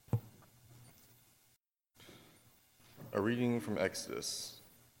A reading from Exodus.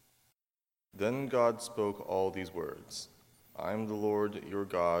 Then God spoke all these words. I am the Lord your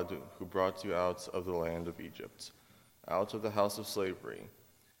God, who brought you out of the land of Egypt, out of the house of slavery.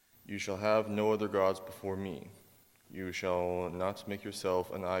 You shall have no other gods before me. You shall not make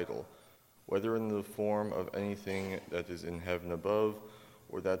yourself an idol, whether in the form of anything that is in heaven above,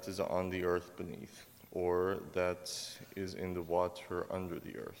 or that is on the earth beneath, or that is in the water under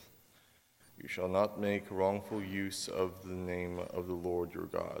the earth. You shall not make wrongful use of the name of the Lord your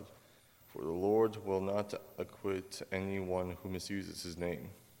God, for the Lord will not acquit anyone who misuses his name.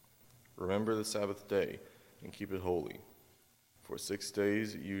 Remember the Sabbath day and keep it holy. For 6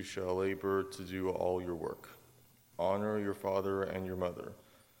 days you shall labor to do all your work. Honor your father and your mother,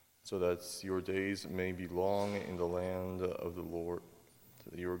 so that your days may be long in the land of the Lord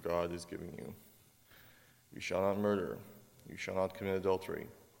that your God is giving you. You shall not murder. You shall not commit adultery.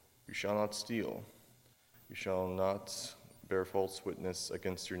 You shall not steal. You shall not bear false witness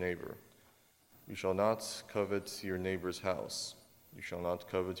against your neighbor. You shall not covet your neighbor's house. You shall not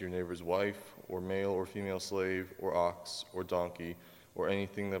covet your neighbor's wife, or male or female slave, or ox, or donkey, or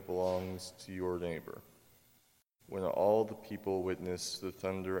anything that belongs to your neighbor. When all the people witnessed the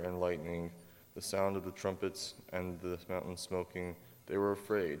thunder and lightning, the sound of the trumpets, and the mountain smoking, they were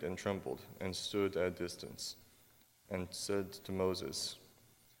afraid and trembled and stood at a distance, and said to Moses,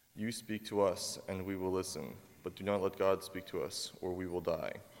 You speak to us, and we will listen, but do not let God speak to us, or we will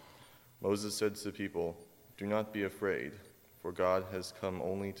die. Moses said to the people, Do not be afraid, for God has come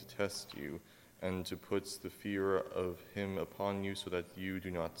only to test you, and to put the fear of him upon you so that you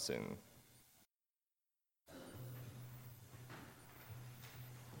do not sin.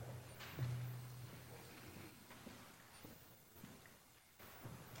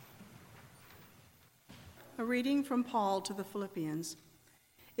 A reading from Paul to the Philippians.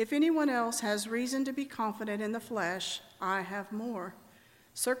 If anyone else has reason to be confident in the flesh, I have more.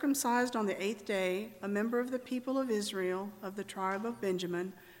 Circumcised on the 8th day, a member of the people of Israel, of the tribe of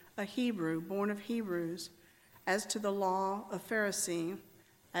Benjamin, a Hebrew, born of Hebrews, as to the law, a Pharisee,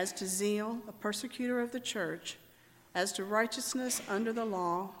 as to zeal, a persecutor of the church, as to righteousness under the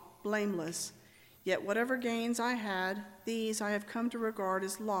law, blameless. Yet whatever gains I had, these I have come to regard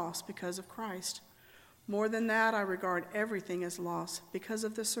as loss because of Christ. More than that, I regard everything as loss because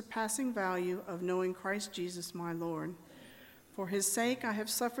of the surpassing value of knowing Christ Jesus my Lord. For his sake I have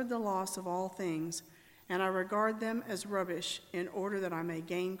suffered the loss of all things, and I regard them as rubbish in order that I may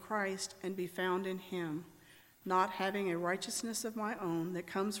gain Christ and be found in him, not having a righteousness of my own that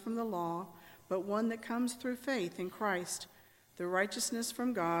comes from the law, but one that comes through faith in Christ, the righteousness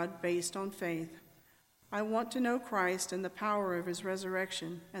from God based on faith. I want to know Christ and the power of his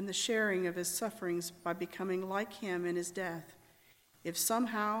resurrection and the sharing of his sufferings by becoming like him in his death, if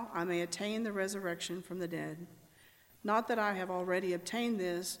somehow I may attain the resurrection from the dead. Not that I have already obtained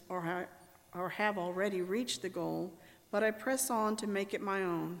this or have already reached the goal, but I press on to make it my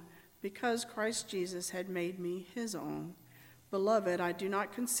own, because Christ Jesus had made me his own. Beloved, I do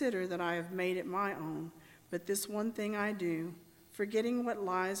not consider that I have made it my own, but this one thing I do, forgetting what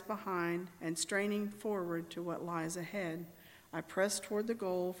lies behind and straining forward to what lies ahead, I press toward the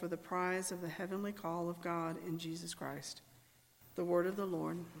goal for the prize of the heavenly call of God in Jesus Christ. The word of the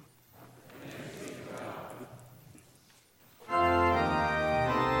Lord.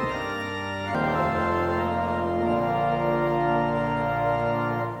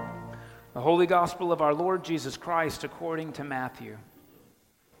 The Holy Gospel of our Lord Jesus Christ according to Matthew.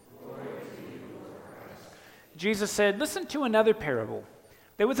 Jesus said, Listen to another parable.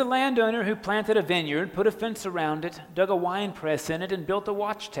 There was a landowner who planted a vineyard, put a fence around it, dug a wine press in it, and built a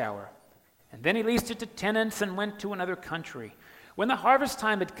watchtower. And then he leased it to tenants and went to another country. When the harvest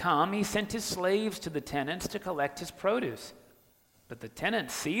time had come, he sent his slaves to the tenants to collect his produce. But the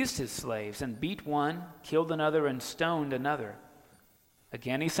tenants seized his slaves and beat one, killed another, and stoned another.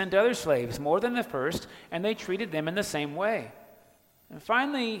 Again he sent other slaves, more than the first, and they treated them in the same way. And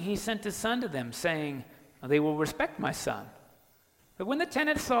finally he sent his son to them, saying, They will respect my son. But when the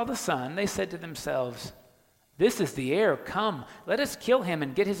tenants saw the son, they said to themselves, This is the heir, come, let us kill him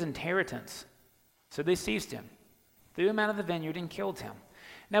and get his inheritance. So they seized him, threw him out of the vineyard, and killed him.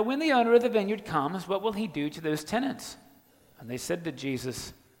 Now when the owner of the vineyard comes, what will he do to those tenants? And they said to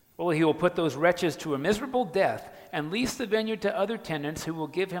Jesus, Well, he will put those wretches to a miserable death and lease the vineyard to other tenants who will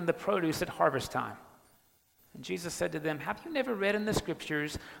give him the produce at harvest time. And Jesus said to them, Have you never read in the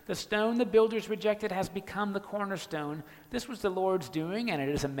Scriptures, the stone the builders rejected has become the cornerstone? This was the Lord's doing, and it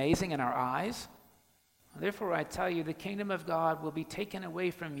is amazing in our eyes. Therefore I tell you, the kingdom of God will be taken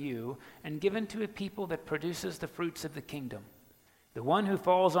away from you and given to a people that produces the fruits of the kingdom. The one who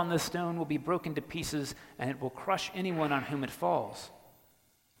falls on this stone will be broken to pieces, and it will crush anyone on whom it falls."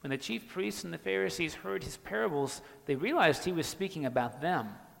 When the chief priests and the Pharisees heard his parables, they realized he was speaking about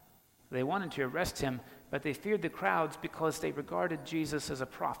them. They wanted to arrest him, but they feared the crowds because they regarded Jesus as a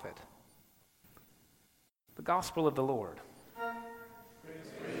prophet. The Gospel of the Lord. Praise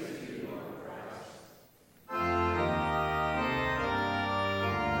to you, Lord Christ.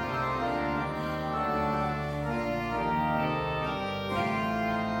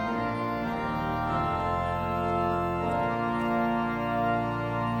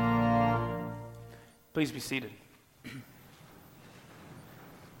 Please be seated.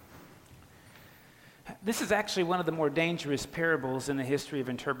 This is actually one of the more dangerous parables in the history of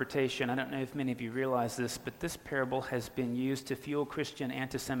interpretation. I don't know if many of you realize this, but this parable has been used to fuel Christian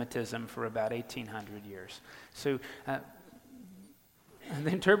anti-Semitism for about 1,800 years. So the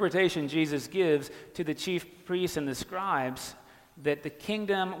interpretation Jesus gives to the chief priests and the scribes that the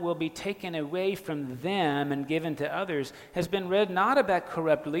kingdom will be taken away from them and given to others has been read not about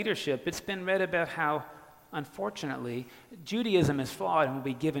corrupt leadership. It's been read about how, unfortunately, Judaism is flawed and will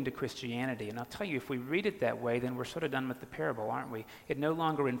be given to Christianity. And I'll tell you, if we read it that way, then we're sort of done with the parable, aren't we? It no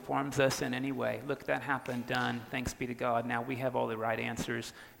longer informs us in any way. Look, that happened, done, thanks be to God. Now we have all the right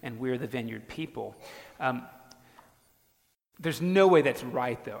answers, and we're the vineyard people. There's no way that's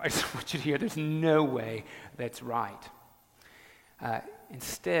right, though. I just want you to hear, there's no way that's right.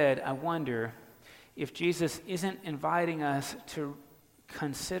 Instead, I wonder if Jesus isn't inviting us to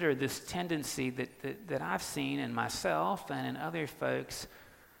consider this tendency that I've seen in myself and in other folks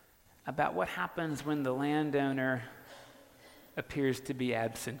about what happens when the landowner appears to be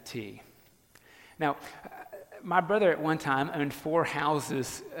absentee. Now, my brother at one time owned 4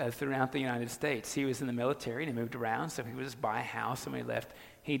 houses throughout the United States. He was in the military and he moved around, so he would just buy a house, and when he left,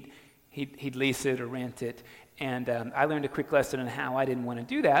 he'd lease it or rent it. And I learned a quick lesson on how I didn't want to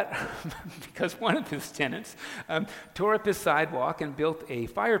do that because one of his tenants tore up his sidewalk and built a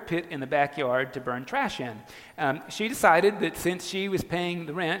fire pit in the backyard to burn trash in. She decided that since she was paying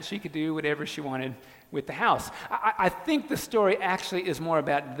the rent, she could do whatever she wanted with the house. I think the story actually is more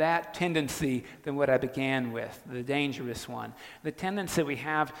about that tendency than what I began with, the dangerous one. The tendency we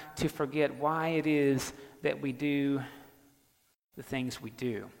have to forget why it is that we do the things we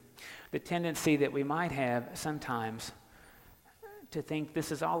do. The tendency that we might have sometimes to think this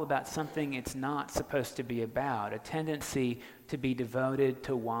is all about something it's not supposed to be about, a tendency to be devoted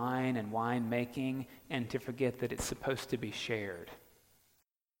to wine and winemaking and to forget that it's supposed to be shared.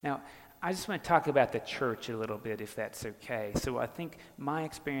 Now, I just want to talk about the church a little bit, if that's okay. So I think my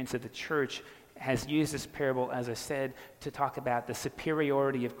experience of the church has used this parable, as I said, to talk about the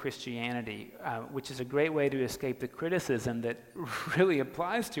superiority of Christianity, which is a great way to escape the criticism that really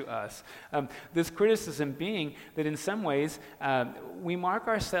applies to us. This criticism being that in some ways we mark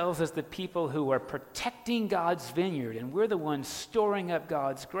ourselves as the people who are protecting God's vineyard, and we're the ones storing up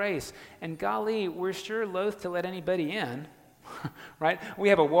God's grace. And golly, we're sure loath to let anybody in. Right? We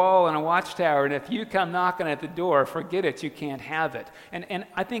have a wall and a watchtower, and if you come knocking at the door, forget it, you can't have it. And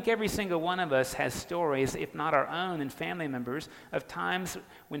I think every single one of us has stories, if not our own and family members, of times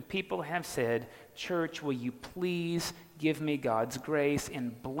when people have said, "Church, will you please give me God's grace in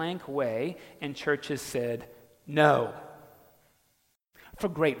blank way?" And church has said, "No." For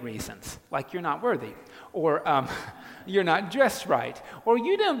great reasons, like you're not worthy, or you're not dressed right, or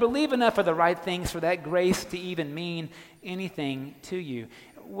you don't believe enough of the right things for that grace to even mean anything to you.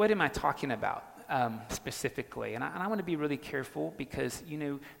 What am I talking about specifically? And I want to be really careful because,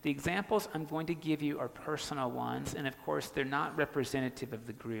 the examples I'm going to give you are personal ones, and of course, they're not representative of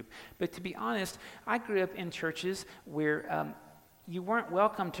the group. But to be honest, I grew up in churches where you weren't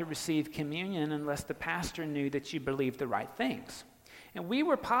welcome to receive communion unless the pastor knew that you believed the right things. And we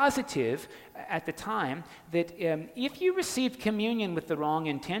were positive at the time that if you received communion with the wrong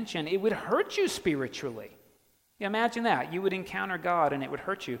intention, it would hurt you spiritually. Imagine that. You would encounter God and it would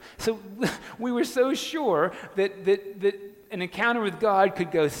hurt you. So we were so sure that an encounter with God could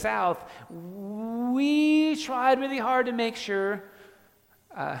go south. We tried really hard to make sure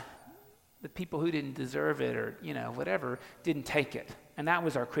the people who didn't deserve it or, whatever, didn't take it. And that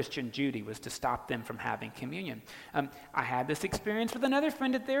was our Christian duty, was to stop them from having communion. I had this experience with another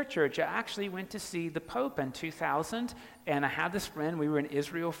friend at their church. I actually went to see the Pope in 2000, and I had this friend. We were in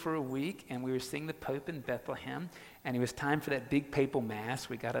Israel for a week, and we were seeing the Pope in Bethlehem, and it was time for that big papal mass.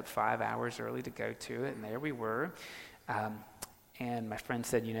 We got up 5 hours early to go to it, and there we were. And my friend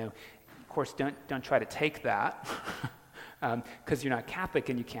said, of course, don't try to take that. because you're not Catholic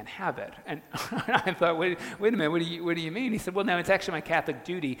and you can't have it. And I thought, wait a minute, what do you mean? He said, well, no, it's actually my Catholic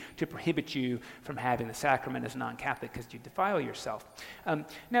duty to prohibit you from having the sacrament as a non-Catholic because you defile yourself.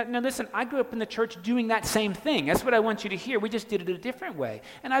 Now listen, I grew up in the church doing that same thing. That's what I want you to hear. We just did it a different way.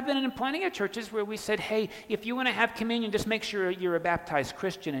 And I've been in plenty of churches where we said, hey, if you want to have communion, just make sure you're a baptized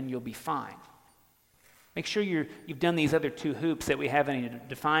Christian and you'll be fine. Make sure you've done these other 2 hoops that we haven't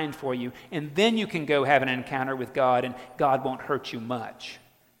defined for you, and then you can go have an encounter with God, and God won't hurt you much.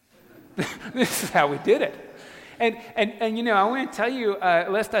 This is how we did it. And I want to tell you,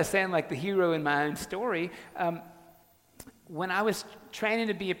 lest I sound like the hero in my own story, when I was training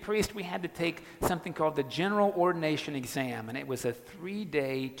to be a priest, we had to take something called the General Ordination Exam, and it was a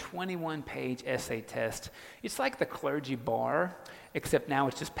 3-day, 21-page essay test. It's like the clergy bar, except now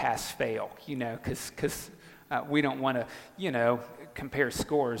it's just pass-fail, because we don't want to, compare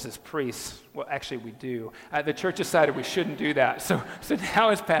scores as priests. Well, actually, we do. The church decided we shouldn't do that, so now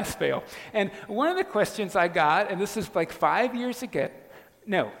it's pass-fail. And one of the questions I got, and this is like 5 years ago,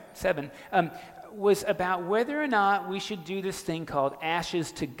 no, 7, was about whether or not we should do this thing called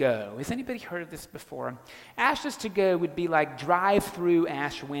Ashes to Go. Has anybody heard of this before? Ashes to Go would be like drive-through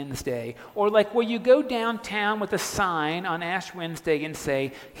Ash Wednesday, or like where you go downtown with a sign on Ash Wednesday and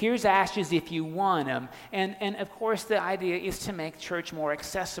say, here's ashes if you want them. And of course, the idea is to make church more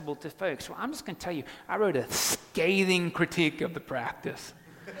accessible to folks. Well, I'm just going to tell you, I wrote a scathing critique of the practice.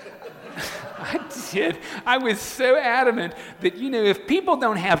 I did. I was so adamant that, if people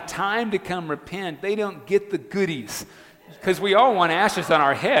don't have time to come repent, they don't get the goodies. Because we all want ashes on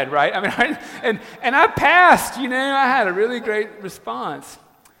our head, right? And I passed, I had a really great response.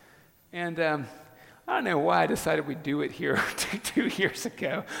 And I don't know why I decided we'd do it here 2 years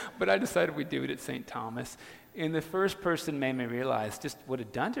ago, but I decided we'd do it at St. Thomas. And the first person made me realize just what a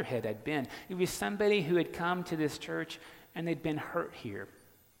dunderhead I'd been. It was somebody who had come to this church and they'd been hurt here.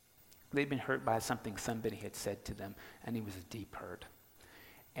 They'd been hurt by something somebody had said to them, and it was a deep hurt.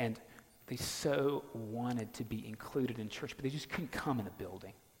 And they so wanted to be included in church, but they just couldn't come in the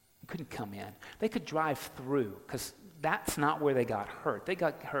building. They couldn't come in. They could drive through, because that's not where they got hurt. They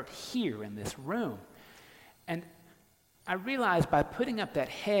got hurt here in this room. And I realized by putting up that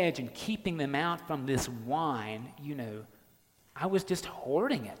hedge and keeping them out from this wine, I was just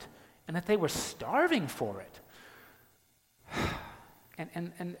hoarding it, and that they were starving for it.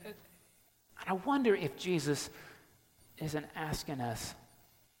 And I wonder if Jesus isn't asking us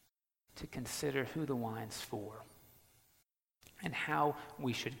to consider who the wine's for and how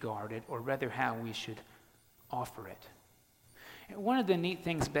we should guard it, or rather how we should offer it. And one of the neat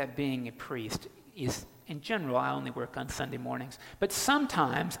things about being a priest is, in general, I only work on Sunday mornings, but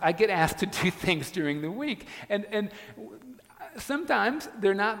sometimes I get asked to do things during the week. And sometimes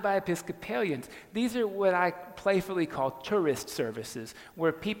they're not by Episcopalians. These are what I playfully call tourist services,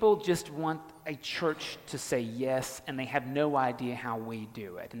 where people just want a church to say yes, and they have no idea how we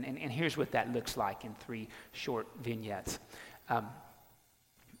do it. And here's what that looks like in 3 short vignettes. I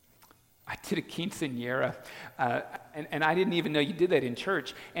did a quinceañera, and I didn't even know you did that in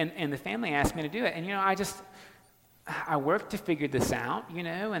church. And the family asked me to do it. And, I worked to figure this out,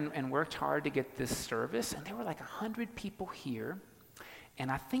 and worked hard to get this service. And there were like 100 people here. And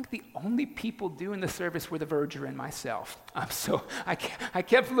I think the only people doing the service were the verger and myself. So I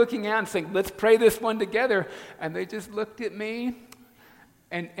kept looking out and saying, let's pray this one together. And they just looked at me.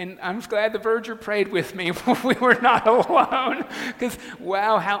 And I'm just glad the verger prayed with me. We were not alone. Because,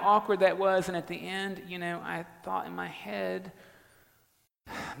 wow, how awkward that was. And at the end, I thought in my head,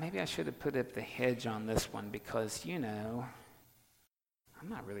 maybe I should have put up the hedge on this one because, I'm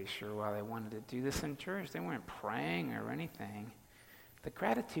not really sure why they wanted to do this in church. They weren't praying or anything. The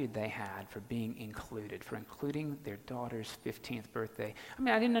gratitude they had for being included, for including their daughter's 15th birthday.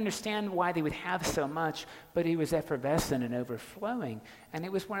 I didn't understand why they would have so much, but it was effervescent and overflowing. And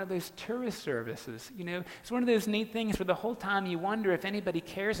it was one of those tourist services. It's one of those neat things where the whole time you wonder if anybody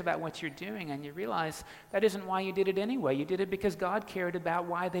cares about what you're doing, and you realize that isn't why you did it anyway. You did it because God cared about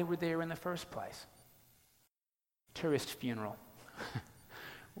why they were there in the first place. Tourist funeral.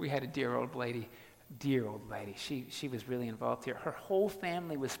 We had a dear old lady. She was really involved here. Her whole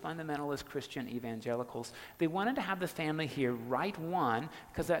family was fundamentalist Christian evangelicals. They wanted to have the family here right one,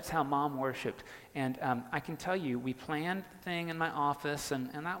 because that's how Mom worshiped. And I can tell you, we planned the thing in my office, and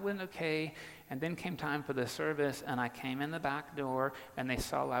that went okay. And then came time for the service, and I came in the back door, and they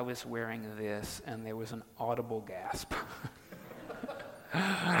saw I was wearing this, and there was an audible gasp.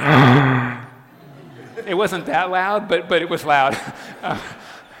 It wasn't that loud, but it was loud.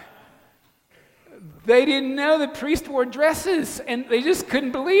 They didn't know the priest wore dresses, and they just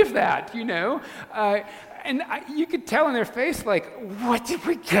couldn't believe that, And you could tell in their face, like, what did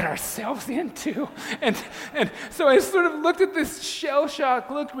we get ourselves into? And so I sort of looked at this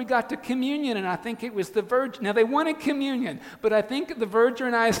shell-shocked look. We got to communion, and I think it was the Virgin. Now, they wanted communion, but I think the Virgin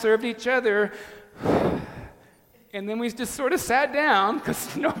and I served each other. And then we just sort of sat down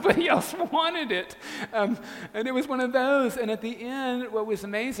because nobody else wanted it. And it was one of those. And at the end, what was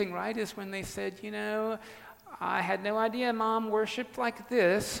amazing, right, is when they said, I had no idea Mom worshiped like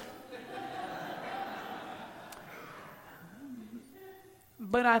this.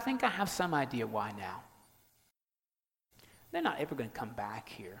 But I think I have some idea why now. They're not ever going to come back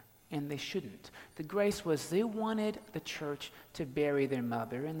here, and they shouldn't. The grace was they wanted the church to bury their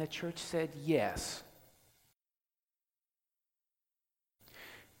mother, and the church said yes.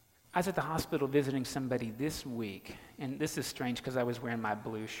 I was at the hospital visiting somebody this week, and this is strange because I was wearing my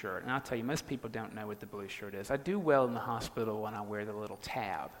blue shirt. And I'll tell you, most people don't know what the blue shirt is. I do well in the hospital when I wear the little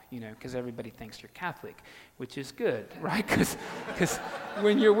tab, because everybody thinks you're Catholic, which is good, right? Because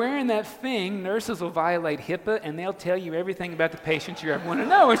when you're wearing that thing, nurses will violate HIPAA, and they'll tell you everything about the patient you ever want to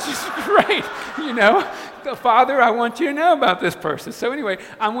know, which is great, Father, I want you to know about this person. So anyway,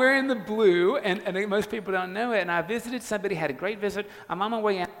 I'm wearing the blue, and most people don't know it, and I visited somebody, had a great visit. I'm on my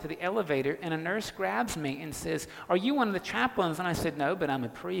way out to the elevator, and a nurse grabs me and says, are you one of the chaplains? And I said, no, but I'm a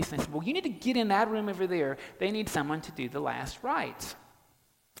priest. And they said, well, you need to get in that room over there. They need someone to do the last rites.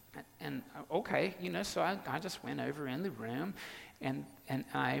 And okay, so I just went over in the room, and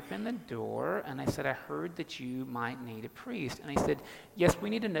I opened the door, and I said, I heard that you might need a priest. And they said, yes, we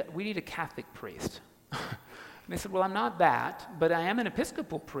need a Catholic priest. And they said, well, I'm not that, but I am an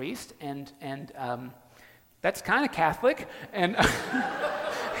Episcopal priest, and that's kind of Catholic. And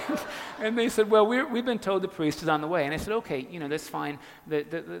and they said, well, we've been told the priest is on the way. And I said, okay, that's fine.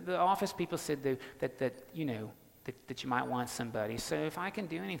 The office people said that you might want somebody. So if I can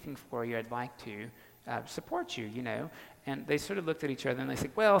do anything for you, I'd like to support you, And they sort of looked at each other, and they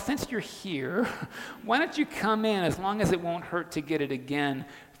said, well, since you're here, why don't you come in as long as it won't hurt to get it again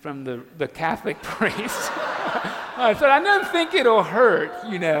from the Catholic priest. I said, I don't think it'll hurt,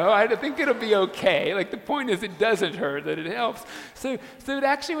 I think it'll be okay. Like, the point is it doesn't hurt, that it helps. So it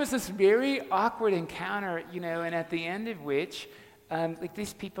actually was this very awkward encounter, and at the end of which,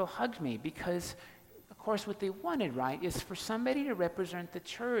 these people hugged me because, of course, what they wanted, right, is for somebody to represent the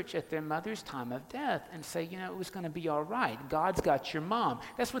church at their mother's time of death and say, it was going to be all right. God's got your mom.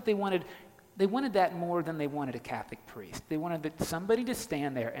 That's what they wanted. They wanted that more than they wanted a Catholic priest. They wanted somebody to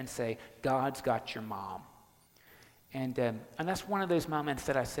stand there and say, God's got your mom. And that's one of those moments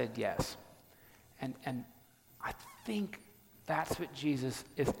that I said yes. And I think that's what Jesus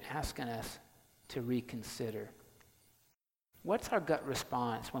is asking us to reconsider. What's our gut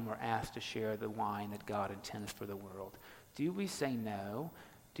response when we're asked to share the wine that God intends for the world? Do we say no?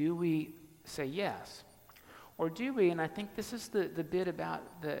 Do we say yes? Or do we, and I think this is the bit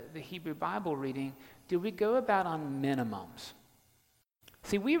about the Hebrew Bible reading, do we go about on minimums?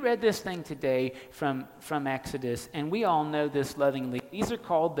 See, we read this thing today from Exodus, and we all know this lovingly. These are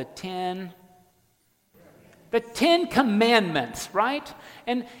called the Ten Commandments, right?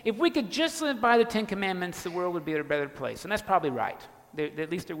 And if we could just live by the 10 Commandments, the world would be a better place. And that's probably right.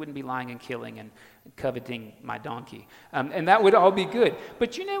 At least there wouldn't be lying and killing and coveting my donkey. And that would all be good.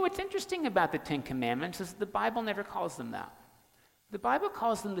 But what's interesting about the 10 Commandments is the Bible never calls them that. The Bible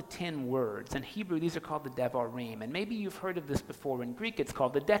calls them the 10 words. In Hebrew, these are called the Devarim. And maybe you've heard of this before. In Greek, it's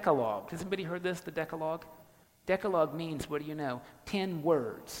called the Decalogue. Has anybody heard this, the Decalogue? Decalogue means, what do you know? 10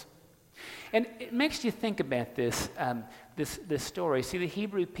 words. And it makes you think about this story. See, the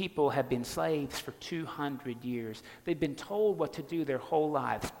Hebrew people have been slaves for 200 years. They've been told what to do their whole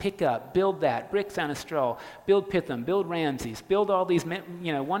lives. Pick up, build that, bricks on a straw, build Pithom, build Ramses, build all these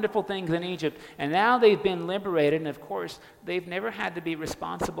wonderful things in Egypt. And now they've been liberated, and of course, they've never had to be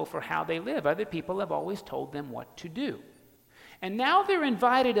responsible for how they live. Other people have always told them what to do. And now they're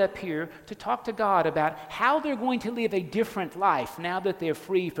invited up here to talk to God about how they're going to live a different life now that they're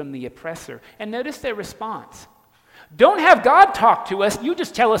free from the oppressor. And notice their response. Don't have God talk to us, you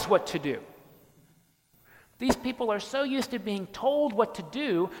just tell us what to do. These people are so used to being told what to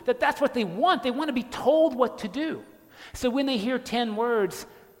do that that's what they want. They want to be told what to do. So when they hear 10 words,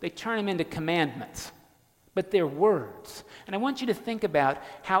 they turn them into commandments. But they're words. And I want you to think about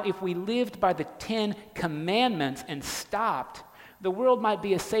how if we lived by the 10 commandments and stopped, the world might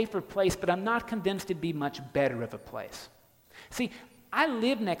be a safer place, but I'm not convinced it'd be much better of a place. See, I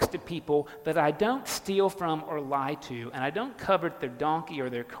live next to people that I don't steal from or lie to, and I don't covet their donkey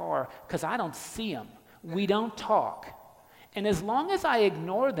or their car because I don't see them. We don't talk. And as long as I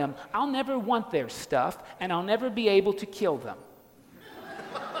ignore them, I'll never want their stuff, and I'll never be able to kill them.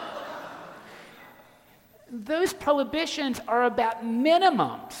 Those prohibitions are about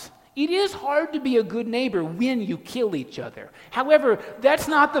minimums. It is hard to be a good neighbor when you kill each other. However, that's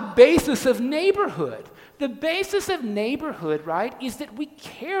not the basis of neighborhood. The basis of neighborhood, right, is that we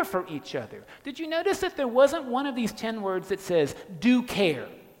care for each other. Did you notice that there wasn't one of these 10 words that says, do care?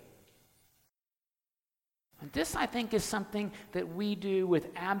 And this, I think, is something that we do with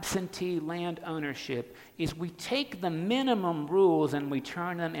absentee land ownership, is we take the minimum rules and we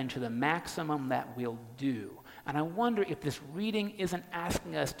turn them into the maximum that we'll do. And I wonder if this reading isn't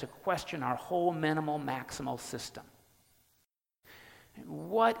asking us to question our whole minimal maximal system.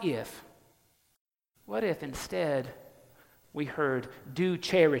 What if instead we heard do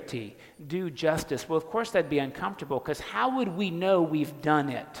charity, do justice? Well, of course that'd be uncomfortable, because how would we know we've done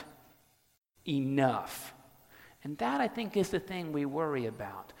it enough? And that, I think, is the thing we worry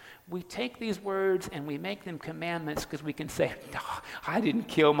about. We take these words and we make them commandments because we can say, oh, I didn't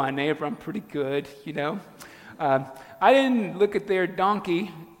kill my neighbor, I'm pretty good, you know. I didn't look at their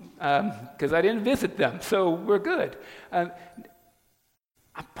donkey because I didn't visit them, so we're good. I'm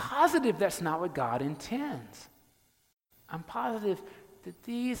positive that's not what God intends. I'm positive that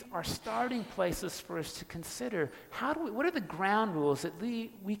these are starting places for us to consider. What are the ground rules that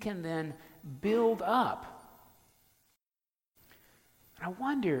we can then build up? I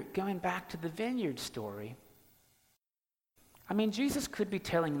wonder, going back to the vineyard story, I mean, Jesus could be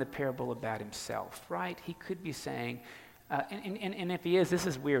telling the parable about himself, right? He could be saying, and if he is, this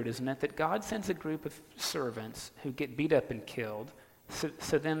is weird, isn't it? That God sends a group of servants who get beat up and killed.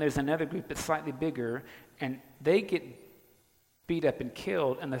 So then there's another group that's slightly bigger, and they get beat up and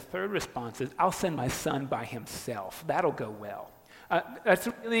killed. And the third response is, I'll send my son by himself. That'll go well. That's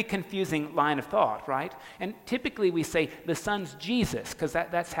a really confusing line of thought, right? And typically we say the son's Jesus, because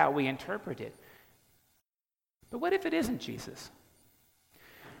that's how we interpret it. But what if it isn't Jesus?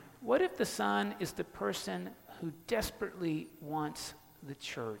 What if the son is the person who desperately wants the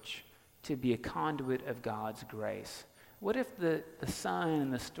church to be a conduit of God's grace? What if the son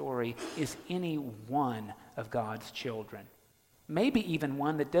in the story is any one of God's children? Maybe even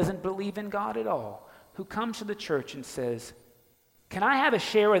one that doesn't believe in God at all, who comes to the church and says, can I have a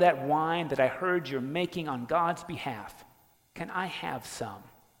share of that wine that I heard you're making on God's behalf? Can I have some?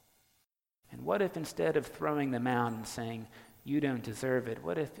 And what if instead of throwing them out and saying, you don't deserve it,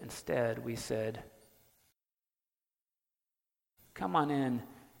 what if instead we said, come on in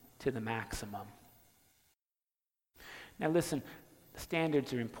to the maximum? Now listen,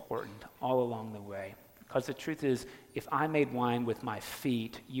 standards are important all along the way. Because the truth is, if I made wine with my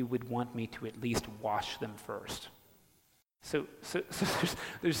feet, you would want me to at least wash them first. So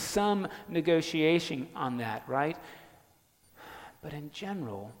there's some negotiation on that, right? But in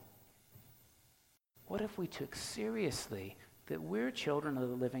general, what if we took seriously that we're children of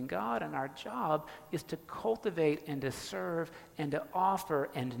the living God, and our job is to cultivate and to serve and to offer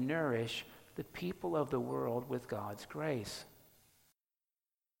and nourish the people of the world with God's grace?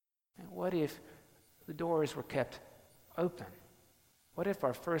 And what if the doors were kept open? What if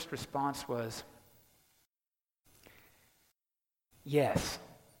our first response was, yes,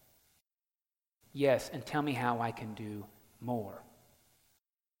 and tell me how I can do more?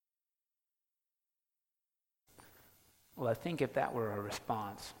 Well, I think if that were our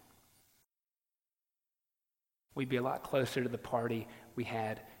response, we'd be a lot closer to the party we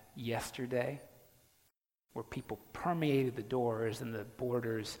had yesterday, where people permeated the doors and the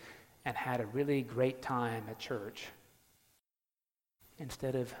borders and had a really great time at church,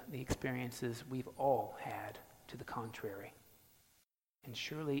 instead of the experiences we've all had to the contrary. And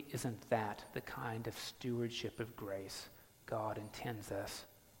surely isn't that the kind of stewardship of grace God intends us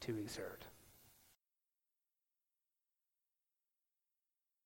to exert?